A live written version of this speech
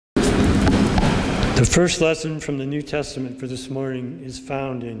The first lesson from the New Testament for this morning is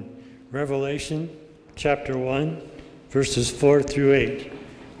found in Revelation chapter 1, verses 4 through 8,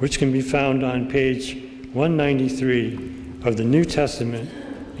 which can be found on page 193 of the New Testament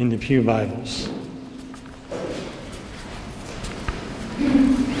in the Pew Bibles.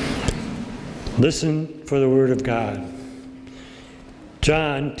 Listen for the word of God.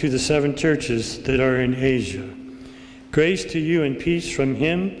 John, to the 7 churches that are in Asia. Grace to you and peace from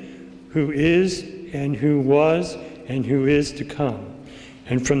him who is and who was and who is to come,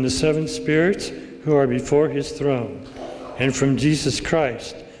 and from the 7 spirits who are before his throne, and from Jesus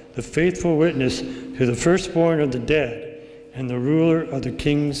Christ, the faithful witness to the firstborn of the dead and the ruler of the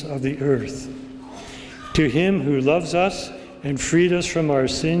kings of the earth. To him who loves us and freed us from our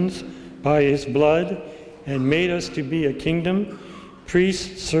sins by his blood and made us to be a kingdom,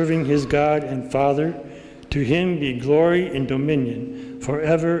 priests serving his God and Father, to him be glory and dominion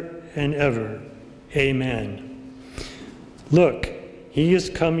forever and ever. Amen. Look, he is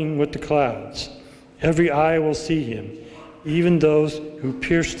coming with the clouds. Every eye will see him, even those who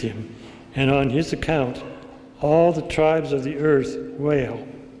pierced him, and on his account all the tribes of the earth wail.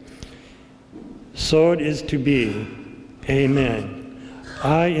 So it is to be. Amen.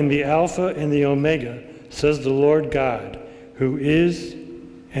 I am the Alpha and the Omega, says the Lord God, who is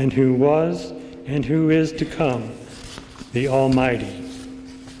and who was and who is to come, the Almighty.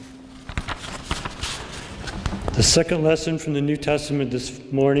 The second lesson from the New Testament this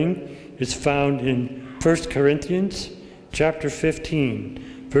morning is found in 1 Corinthians chapter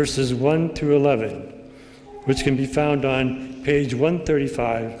 15, verses 1 through 11, which can be found on page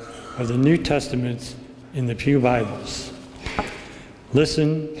 135 of the New Testament in the Pew Bibles.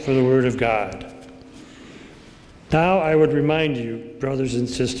 Listen for the word of God. Now I would remind you, brothers and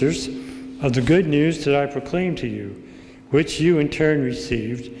sisters, of the good news that I proclaimed to you, which you in turn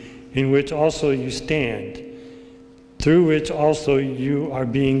received, in which also you stand, through which also you are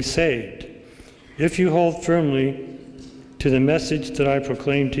being saved, if you hold firmly to the message that I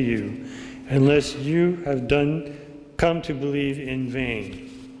proclaimed to you, unless you have come to believe in vain.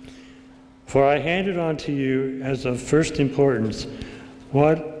 For I handed on to you as of first importance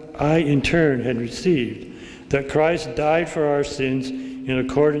what I in turn had received, that Christ died for our sins in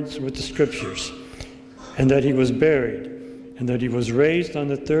accordance with the Scriptures, and that he was buried, and that he was raised on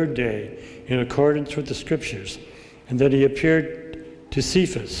the 3rd day in accordance with the Scriptures, and that he appeared to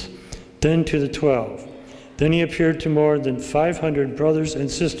Cephas, then to the 12. Then he appeared to more than 500 brothers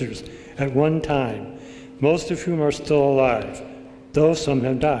and sisters at one time, most of whom are still alive, though some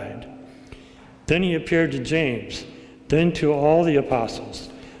have died. Then he appeared to James, then to all the apostles.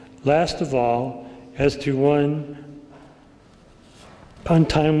 Last of all, as to one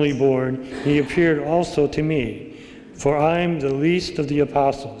untimely born, he appeared also to me, for I am the least of the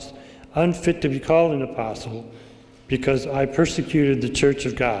apostles, unfit to be called an apostle, because I persecuted the church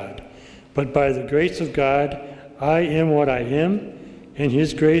of God. But by the grace of God, I am what I am, and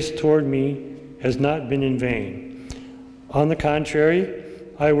his grace toward me has not been in vain. On the contrary,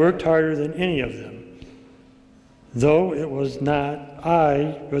 I worked harder than any of them, though it was not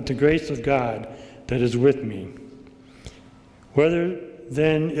I, but the grace of God that is with me. Whether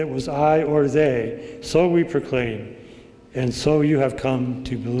then it was I or they, so we proclaim, and so you have come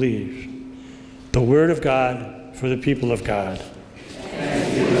to believe. The word of God for the people of God.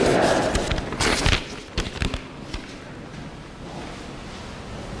 Thanks be to God.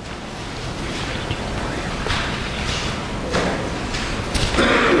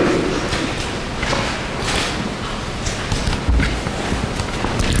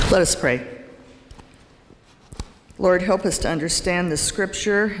 Let us pray. Lord, help us to understand the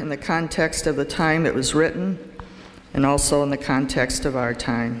Scripture in the context of the time it was written, and also in the context of our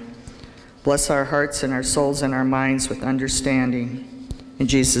time. Bless our hearts and our souls and our minds with understanding. In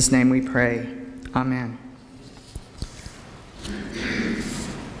Jesus' name we pray. Amen.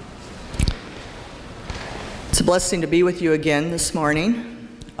 It's a blessing to be with you again this morning.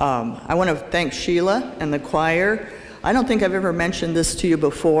 I want to thank Sheila and the choir. I don't think I've ever mentioned this to you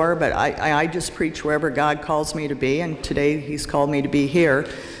before, but I just preach wherever God calls me to be, and today he's called me to be here.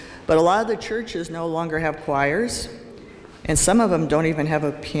 But a lot of the churches no longer have choirs, and some of them don't even have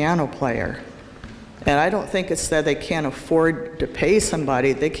a piano player. And I don't think it's that they can't afford to pay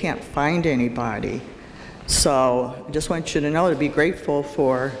somebody, they can't find anybody. So I just want you to know to be grateful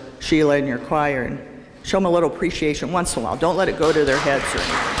for Sheila and your choir, and show them a little appreciation once in a while. Don't let it go to their heads or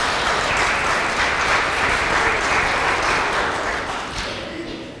anything.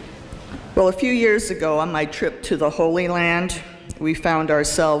 Well, a few years ago on my trip to the Holy Land, we found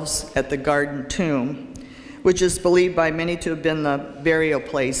ourselves at the Garden Tomb, which is believed by many to have been the burial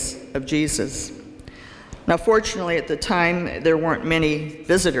place of Jesus. Now, fortunately, at the time, there weren't many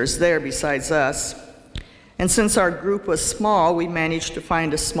visitors there besides us. And since our group was small, we managed to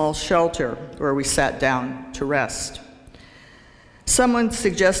find a small shelter where we sat down to rest. Someone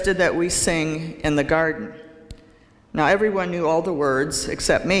suggested that we sing in the garden. Now, everyone knew all the words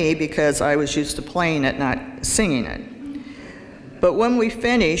except me because I was used to playing it, not singing it. But when we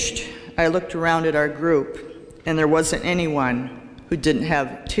finished, I looked around at our group, and there wasn't anyone who didn't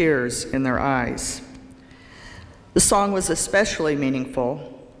have tears in their eyes. The song was especially meaningful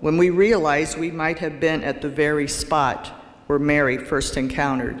when we realized we might have been at the very spot where Mary first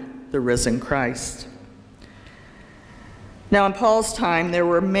encountered the risen Christ. Now, in Paul's time, there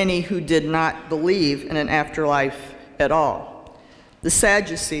were many who did not believe in an afterlife at all. The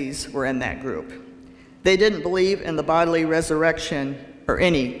Sadducees were in that group. They didn't believe in the bodily resurrection or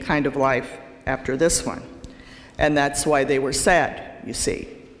any kind of life after this one. And that's why they were sad, you see.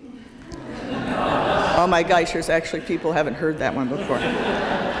 Oh my gosh, there's actually people who haven't heard that one before.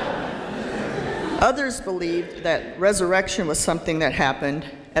 Others believed that resurrection was something that happened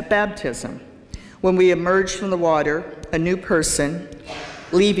at baptism, when we emerged from the water, a new person,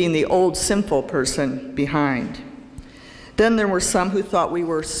 leaving the old sinful person behind. Then there were some who thought we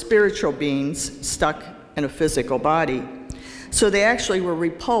were spiritual beings stuck in a physical body, so they actually were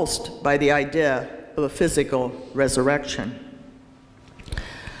repulsed by the idea of a physical resurrection.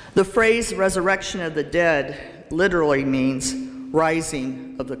 The phrase resurrection of the dead literally means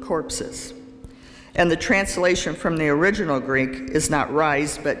rising of the corpses. And the translation from the original Greek is not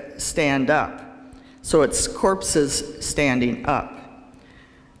rise, but stand up. So it's corpses standing up.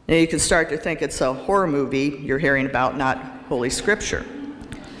 Now you can start to think it's a horror movie you're hearing about, not Holy Scripture.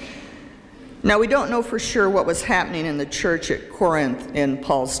 Now we don't know for sure what was happening in the church at Corinth in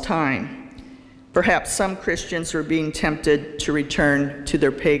Paul's time. Perhaps some Christians were being tempted to return to their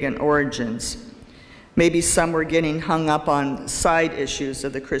pagan origins. Maybe some were getting hung up on side issues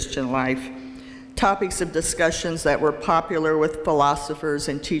of the Christian life, topics of discussions that were popular with philosophers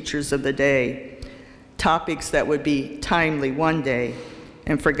and teachers of the day, topics that would be timely one day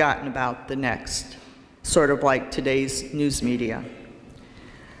and forgotten about the next, sort of like today's news media.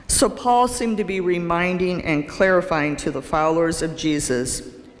 So Paul seemed to be reminding and clarifying to the followers of Jesus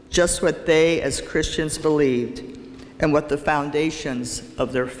just what they as Christians believed and what the foundations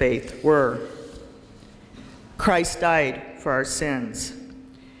of their faith were. Christ died for our sins.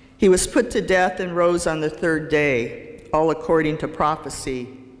 He was put to death and rose on the third day, all according to prophecy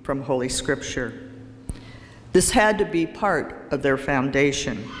from Holy Scripture. This had to be part of their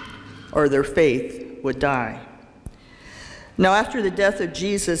foundation, or their faith would die. Now, after the death of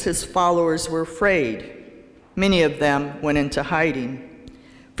Jesus, his followers were afraid. Many of them went into hiding,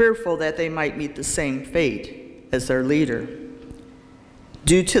 fearful that they might meet the same fate as their leader.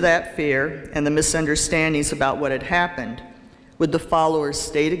 Due to that fear and the misunderstandings about what had happened, would the followers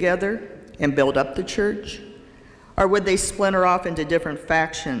stay together and build up the church? Or would they splinter off into different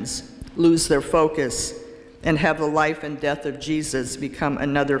factions, lose their focus, and have the life and death of Jesus become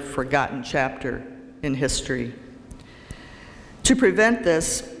another forgotten chapter in history? To prevent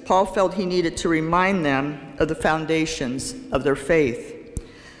this, Paul felt he needed to remind them of the foundations of their faith,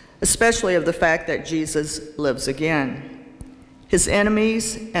 especially of the fact that Jesus lives again. His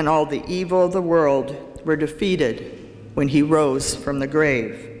enemies and all the evil of the world were defeated when he rose from the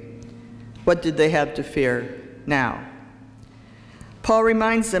grave. What did they have to fear now? Paul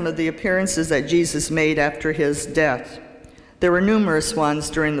reminds them of the appearances that Jesus made after his death. There were numerous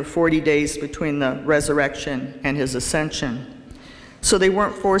ones during the 40 days between the resurrection and his ascension, so they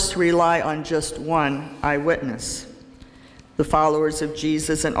weren't forced to rely on just one eyewitness. The followers of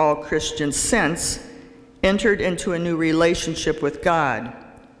Jesus and all Christians since entered into a new relationship with God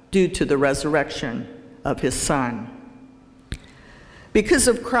due to the resurrection of his Son. Because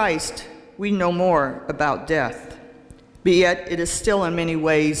of Christ, we know more about death, but yet it is still in many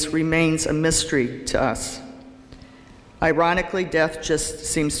ways remains a mystery to us. Ironically, death just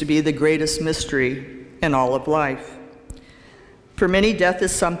seems to be the greatest mystery in all of life. For many, death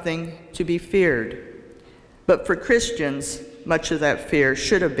is something to be feared. But for Christians, much of that fear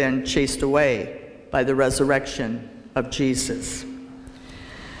should have been chased away by the resurrection of Jesus.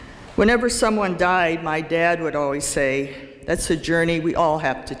 Whenever someone died, my dad would always say, "That's a journey we all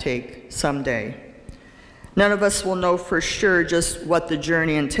have to take someday." None of us will know for sure just what the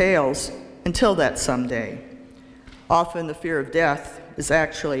journey entails until that someday. Often the fear of death is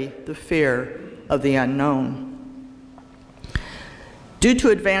actually the fear of the unknown. Due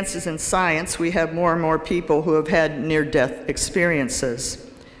to advances in science, we have more and more people who have had near-death experiences.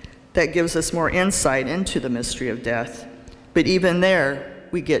 That gives us more insight into the mystery of death. But even there,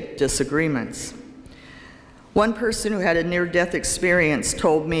 we get disagreements. One person who had a near-death experience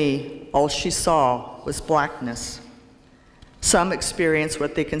told me all she saw was blackness. Some experience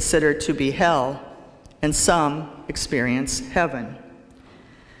what they consider to be hell, and some experience heaven.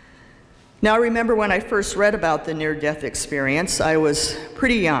 Now, I remember when I first read about the near-death experience, I was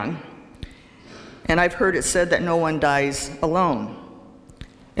pretty young, and I've heard it said that no one dies alone.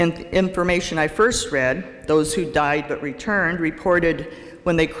 In the information I first read, those who died but returned reported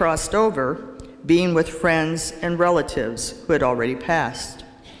when they crossed over, being with friends and relatives who had already passed.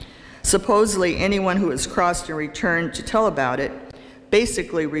 Supposedly, anyone who has crossed and returned to tell about it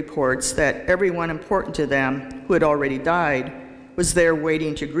basically reports that everyone important to them who had already died was there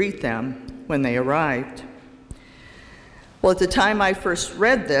waiting to greet them when they arrived. Well, at the time I first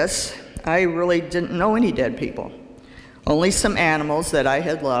read this, I really didn't know any dead people, only some animals that I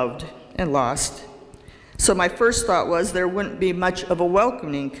had loved and lost. So my first thought was there wouldn't be much of a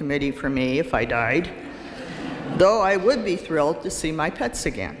welcoming committee for me if I died, though I would be thrilled to see my pets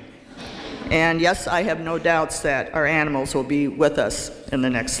again. And yes, I have no doubts that our animals will be with us in the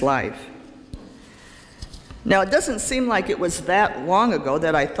next life. Now, it doesn't seem like it was that long ago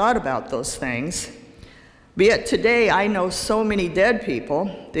that I thought about those things, but yet today I know so many dead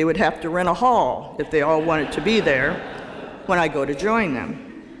people, they would have to rent a hall if they all wanted to be there when I go to join them.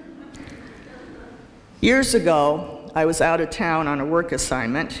 Years ago, I was out of town on a work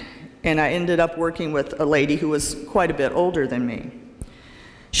assignment, and I ended up working with a lady who was quite a bit older than me.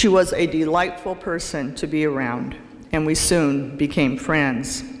 She was a delightful person to be around, and we soon became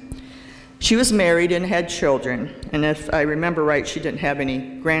friends. She was married and had children, and if I remember right, she didn't have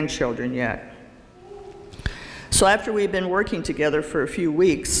any grandchildren yet. So after we'd been working together for a few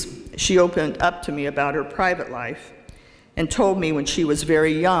weeks, she opened up to me about her private life and told me when she was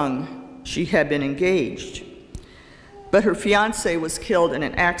very young, she had been engaged. But her fiancé was killed in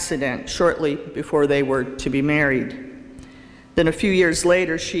an accident shortly before they were to be married. Then a few years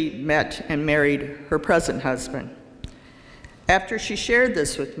later, she met and married her present husband. After she shared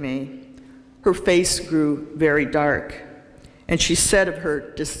this with me, her face grew very dark, and she said of her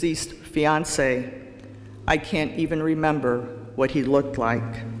deceased fiancé, "I can't even remember what he looked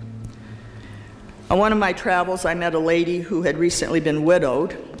like." On one of my travels, I met a lady who had recently been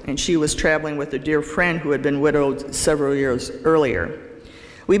widowed, and she was traveling with a dear friend who had been widowed several years earlier.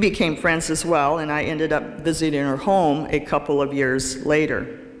 We became friends as well, and I ended up visiting her home a couple of years later.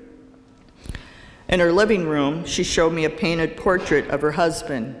 In her living room, she showed me a painted portrait of her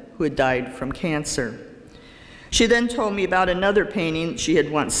husband who had died from cancer. She then told me about another painting she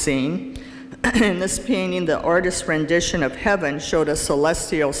had once seen. In this painting, the artist's rendition of heaven showed a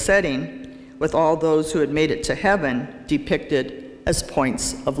celestial setting with all those who had made it to heaven depicted as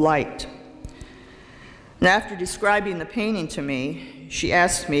points of light. And after describing the painting to me, she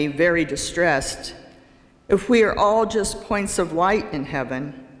asked me, very distressed, "If we are all just points of light in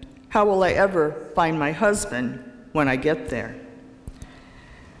heaven, how will I ever find my husband when I get there?"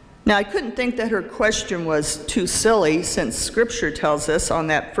 Now, I couldn't think that her question was too silly, since Scripture tells us on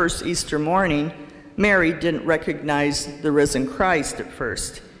that first Easter morning, Mary didn't recognize the risen Christ at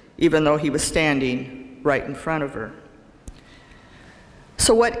first, even though he was standing right in front of her.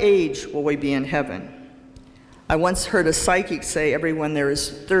 So what age will we be in heaven? I once heard a psychic say everyone there is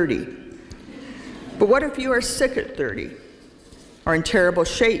 30. But what if you are sick at 30, or in terrible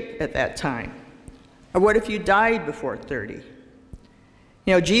shape at that time? Or what if you died before 30?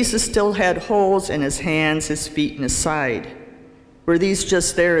 You know, Jesus still had holes in his hands, his feet, and his side. Were these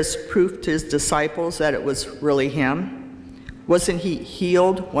just there as proof to his disciples that it was really him? Wasn't he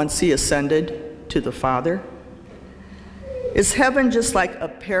healed once he ascended to the Father? Is heaven just like a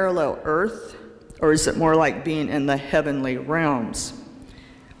parallel earth, or is it more like being in the heavenly realms?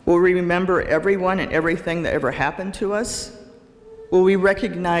 Will we remember everyone and everything that ever happened to us? Will we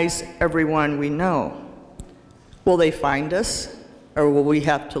recognize everyone we know? Will they find us, or will we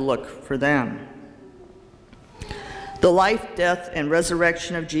have to look for them? The life, death, and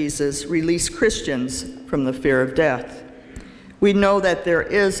resurrection of Jesus release Christians from the fear of death. We know that there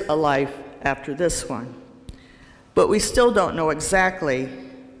is a life after this one, but we still don't know exactly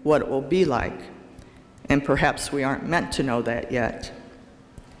what it will be like, and perhaps we aren't meant to know that yet.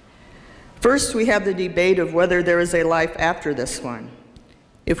 First, we have the debate of whether there is a life after this one.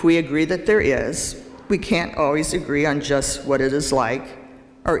 If we agree that there is, we can't always agree on just what it is like,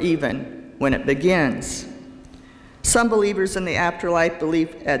 or even when it begins. Some believers in the afterlife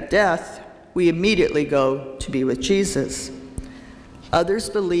believe at death, we immediately go to be with Jesus. Others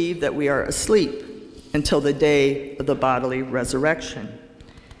believe that we are asleep until the day of the bodily resurrection.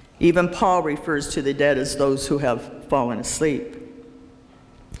 Even Paul refers to the dead as those who have fallen asleep.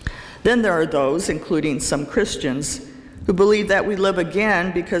 Then there are those, including some Christians, who believe that we live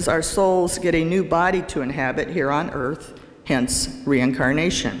again because our souls get a new body to inhabit here on earth, hence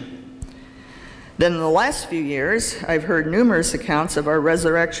reincarnation. Then in the last few years, I've heard numerous accounts of our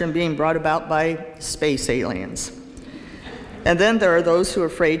resurrection being brought about by space aliens. And then there are those who are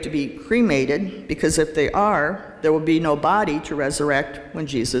afraid to be cremated because if they are, there will be no body to resurrect when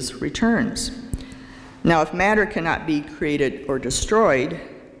Jesus returns. Now, if matter cannot be created or destroyed,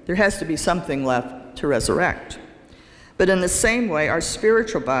 there has to be something left to resurrect. But in the same way, our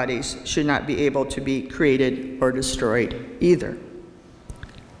spiritual bodies should not be able to be created or destroyed either.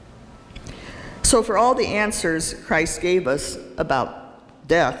 So for all the answers Christ gave us about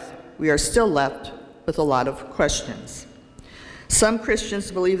death, we are still left with a lot of questions. Some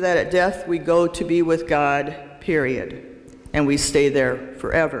Christians believe that at death we go to be with God, period, and we stay there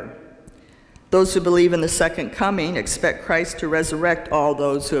forever. Those who believe in the second coming expect Christ to resurrect all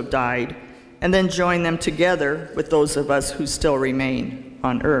those who have died and then join them together with those of us who still remain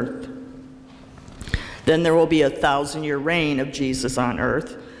on earth. Then there will be a 1,000-year reign of Jesus on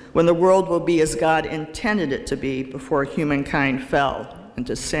earth, when the world will be as God intended it to be before humankind fell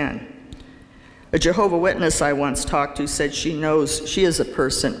into sin. A Jehovah's Witness I once talked to said she knows she is a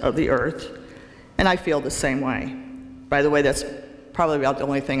person of the earth, and I feel the same way. By the way, that's probably about the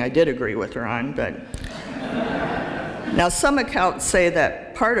only thing I did agree with her on, but... Now, some accounts say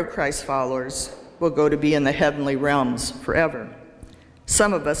that part of Christ's followers will go to be in the heavenly realms forever.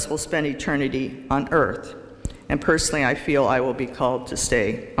 Some of us will spend eternity on earth, and personally I feel I will be called to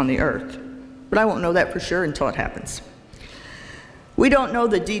stay on the earth. But I won't know that for sure until it happens. We don't know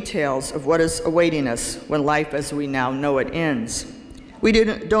the details of what is awaiting us when life as we now know it ends. We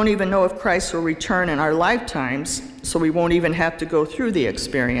don't even know if Christ will return in our lifetimes, so we won't even have to go through the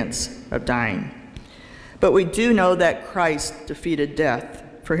experience of dying. But we do know that Christ defeated death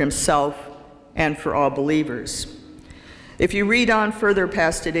for himself and for all believers. If you read on further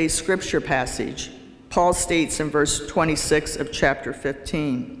past today's scripture passage, Paul states in verse 26 of chapter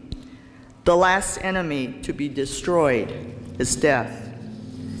 15, "The last enemy to be destroyed is death."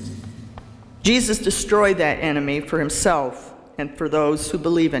 Jesus destroyed that enemy for himself and for those who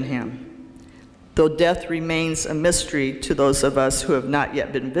believe in him. Though death remains a mystery to those of us who have not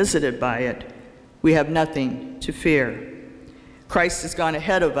yet been visited by it, we have nothing to fear. Christ has gone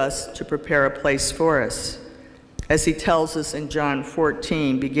ahead of us to prepare a place for us. As he tells us in John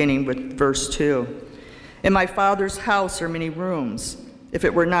 14, beginning with verse 2, "In my Father's house are many rooms. If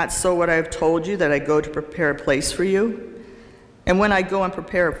it were not so, would I have told you that I go to prepare a place for you? And when I go and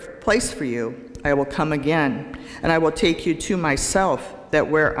prepare a place for you, I will come again, and I will take you to myself, that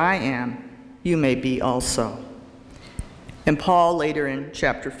where I am, you may be also." And Paul, later in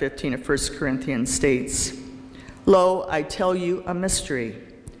chapter 15 of 1 Corinthians, states, "Lo, I tell you a mystery.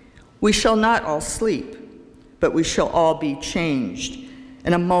 We shall not all sleep, but we shall all be changed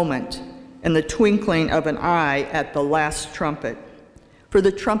in a moment, in the twinkling of an eye at the last trumpet. For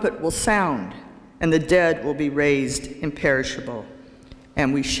the trumpet will sound, and the dead will be raised imperishable,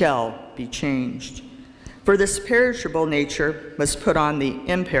 and we shall be changed. For this perishable nature must put on the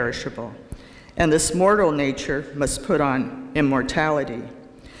imperishable, and this mortal nature must put on immortality.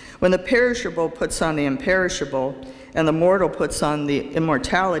 When the perishable puts on the imperishable, and the mortal puts on the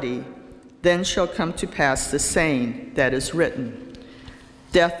immortality, then shall come to pass the saying that is written,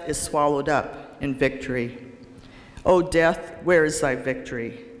 'Death is swallowed up in victory.' O death, where is thy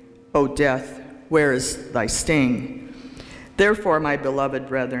victory? O death, where is thy sting? Therefore, my beloved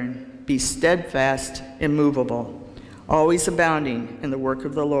brethren, be steadfast, immovable, always abounding in the work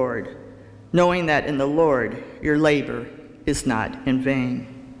of the Lord, knowing that in the Lord your labor is not in vain."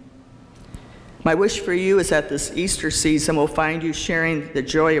 My wish for you is that this Easter season will find you sharing the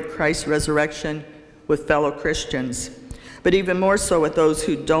joy of Christ's resurrection with fellow Christians, but even more so with those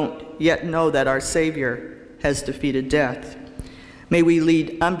who don't yet know that our Savior has defeated death. May we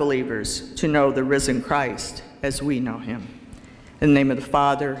lead unbelievers to know the risen Christ as we know him. In the name of the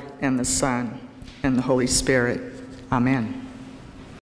Father, and the Son, and the Holy Spirit. Amen.